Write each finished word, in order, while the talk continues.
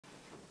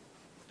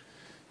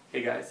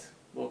Hey guys,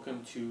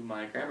 welcome to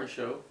my grammar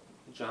show,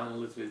 John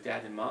Elizabeth's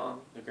Dad and Mom,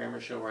 the grammar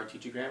show where I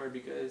teach you grammar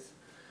because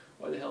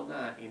why the hell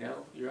not, you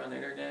know? You're on the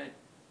internet,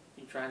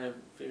 you're trying to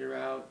figure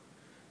out,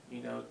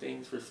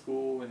 things for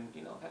school and,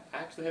 I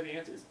actually have the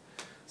answers.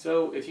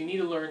 So if you need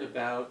to learn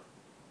about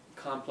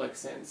complex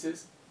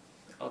sentences,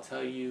 I'll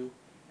tell you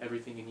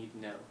everything you need to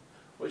know.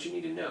 What you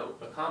need to know,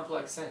 a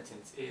complex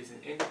sentence is an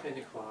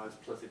independent clause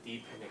plus a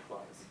dependent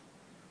clause.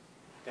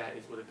 That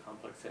is what a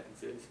complex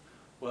sentence is.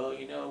 Well,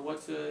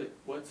 what's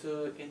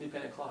a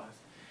independent clause?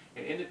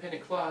 An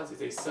independent clause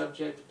is a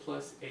subject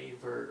plus a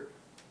verb.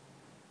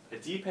 A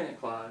dependent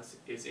clause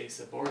is a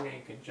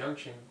subordinate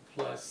conjunction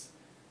plus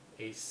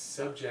a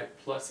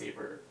subject plus a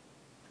verb.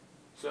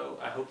 So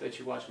I hope that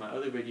you watched my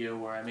other video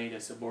where I made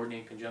a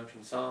subordinate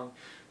conjunction song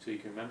so you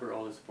can remember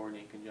all the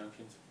subordinate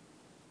conjunctions.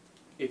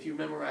 If you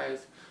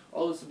memorize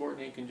all the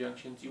subordinate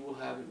conjunctions, you will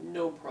have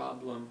no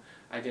problem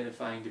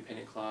identifying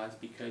dependent clause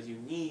because you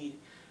need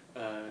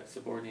a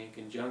subordinate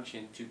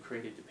conjunction to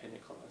create a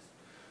dependent clause.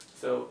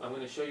 So I'm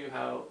going to show you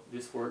how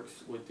this works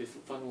with this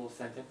fun little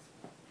sentence.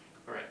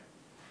 Alright.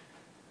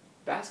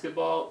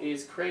 Basketball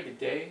is created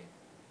day,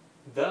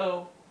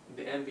 though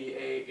the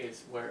NBA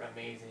is where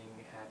amazing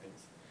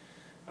happens.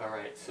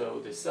 Alright, so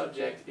the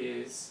subject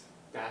is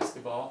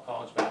basketball,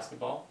 college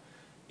basketball.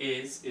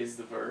 Is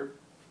the verb.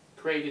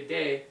 Created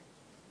day,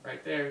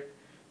 right there,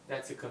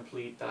 that's a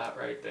complete thought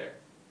right there.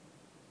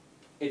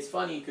 It's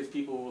funny because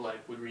people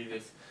would read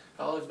this,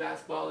 college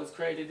basketball is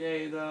created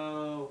day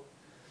though.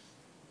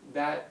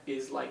 That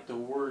is the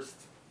worst,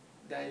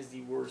 that is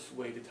the worst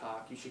way to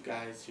talk. You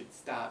guys should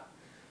stop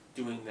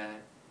doing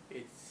that.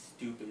 It's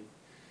stupid.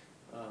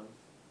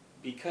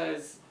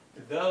 Because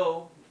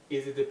though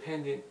is a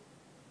dependent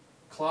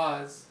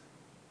clause,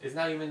 it's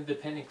not even a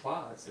dependent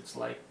clause. It's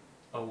like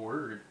a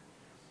word.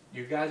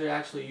 You guys are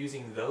actually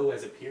using though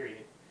as a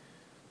period.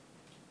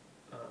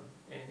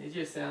 And it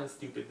just sounds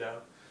stupid though.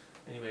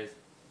 Anyways,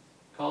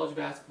 college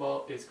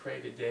basketball is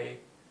created day.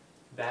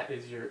 That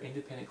is your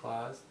independent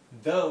clause.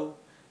 Though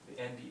the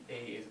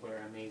NBA is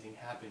where amazing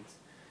happens.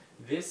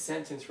 This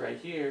sentence right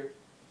here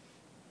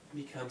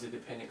becomes a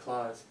dependent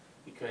clause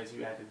because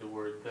you added the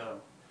word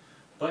though.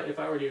 But if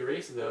I were to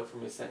erase though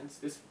from this sentence,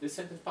 this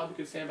sentence probably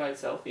could stand by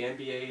itself. The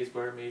NBA is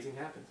where amazing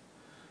happens.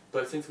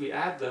 But since we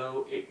add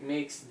though, it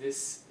makes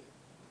this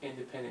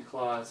independent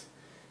clause,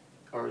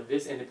 or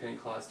this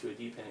independent clause to a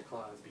dependent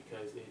clause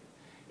because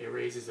it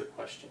raises a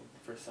question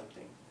for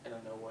something. I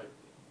don't know what,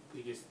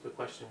 the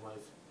question was,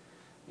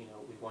 we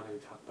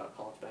wanted to talk about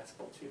college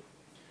basketball too.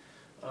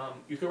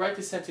 You could write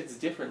the sentence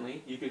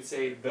differently. You could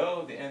say,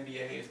 though the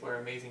NBA is where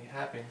amazing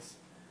happens,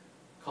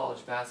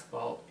 college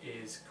basketball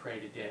is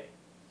created day.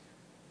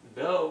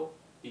 Though,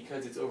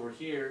 because it's over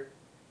here,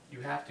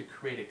 you have to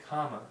create a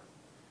comma,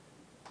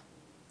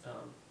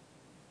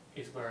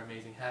 is where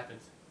amazing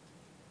happens.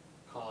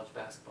 College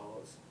basketball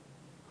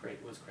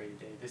was created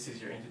day. This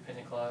is your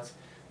independent clause.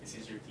 This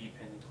is your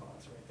dependent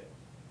clause right there.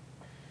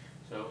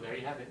 So there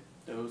you have it.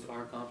 Those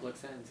are complex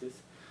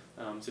sentences.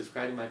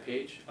 Subscribe to my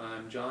page.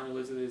 I'm John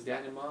Elizabeth's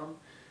Dad and Mom,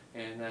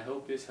 and I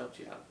hope this helped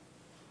you out.